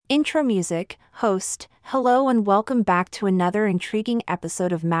Intro music, host, hello and welcome back to another intriguing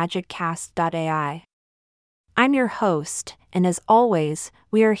episode of MagicCast.ai. I'm your host, and as always,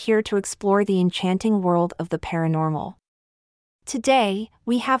 we are here to explore the enchanting world of the paranormal. Today,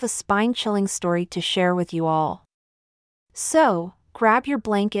 we have a spine-chilling story to share with you all. So, grab your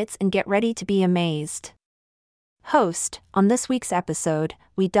blankets and get ready to be amazed. Host, on this week's episode,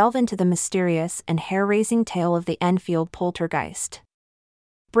 we delve into the mysterious and hair-raising tale of the Enfield poltergeist.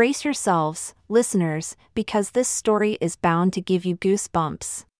 Brace yourselves, listeners, because this story is bound to give you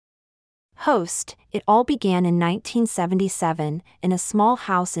goosebumps. Host, it all began in 1977, in a small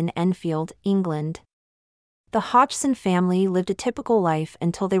house in Enfield, England. The Hodgson family lived a typical life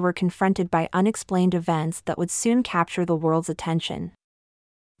until they were confronted by unexplained events that would soon capture the world's attention.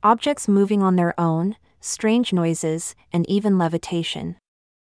 Objects moving on their own, strange noises, and even levitation.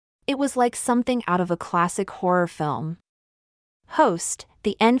 It was like something out of a classic horror film. Host,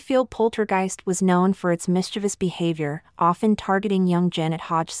 the Enfield poltergeist was known for its mischievous behavior, often targeting young Janet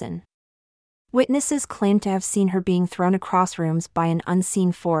Hodgson. Witnesses claimed to have seen her being thrown across rooms by an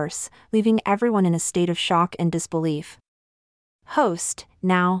unseen force, leaving everyone in a state of shock and disbelief. Host,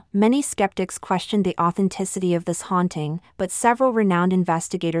 now, many skeptics questioned the authenticity of this haunting, but several renowned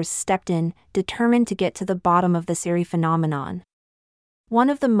investigators stepped in, determined to get to the bottom of this eerie phenomenon. One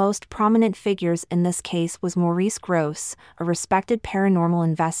of the most prominent figures in this case was Maurice Grosse, a respected paranormal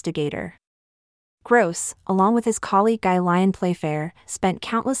investigator. Grosse, along with his colleague Guy Lyon Playfair, spent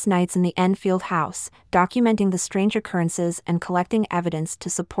countless nights in the Enfield house, documenting the strange occurrences and collecting evidence to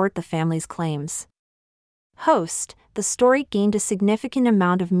support the family's claims. Host, the story gained a significant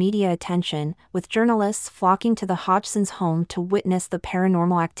amount of media attention, with journalists flocking to the Hodgsons' home to witness the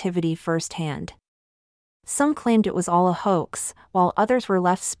paranormal activity firsthand. Some claimed it was all a hoax, while others were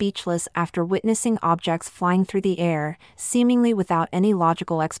left speechless after witnessing objects flying through the air, seemingly without any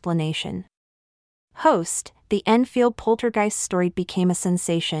logical explanation. Host, the Enfield poltergeist story became a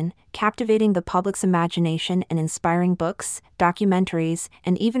sensation, captivating the public's imagination and inspiring books, documentaries,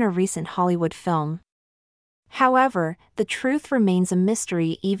 and even a recent Hollywood film. However, the truth remains a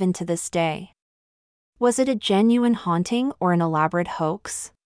mystery even to this day. Was it a genuine haunting or an elaborate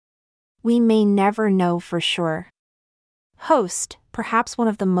hoax? We may never know for sure. Host, perhaps one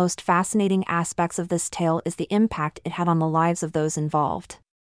of the most fascinating aspects of this tale is the impact it had on the lives of those involved.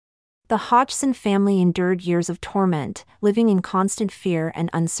 The Hodgson family endured years of torment, living in constant fear and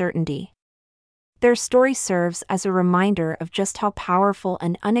uncertainty. Their story serves as a reminder of just how powerful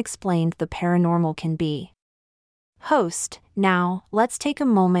and unexplained the paranormal can be. Host, now, let's take a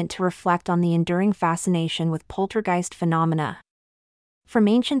moment to reflect on the enduring fascination with poltergeist phenomena. From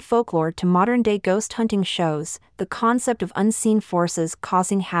ancient folklore to modern-day ghost hunting shows, the concept of unseen forces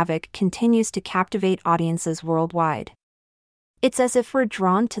causing havoc continues to captivate audiences worldwide. It's as if we're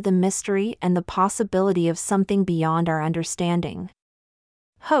drawn to the mystery and the possibility of something beyond our understanding.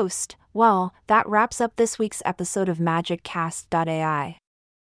 Host, well, that wraps up this week's episode of MagicCast.ai.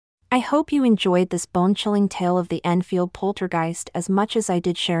 I hope you enjoyed this bone-chilling tale of the Enfield poltergeist as much as I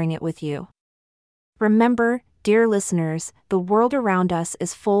did sharing it with you. Remember, dear listeners, the world around us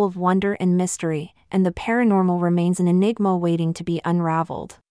is full of wonder and mystery, and the paranormal remains an enigma waiting to be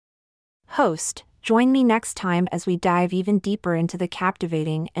unraveled. Host, join me next time as we dive even deeper into the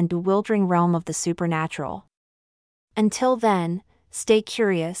captivating and bewildering realm of the supernatural. Until then, stay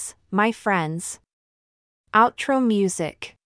curious, my friends. Outro music.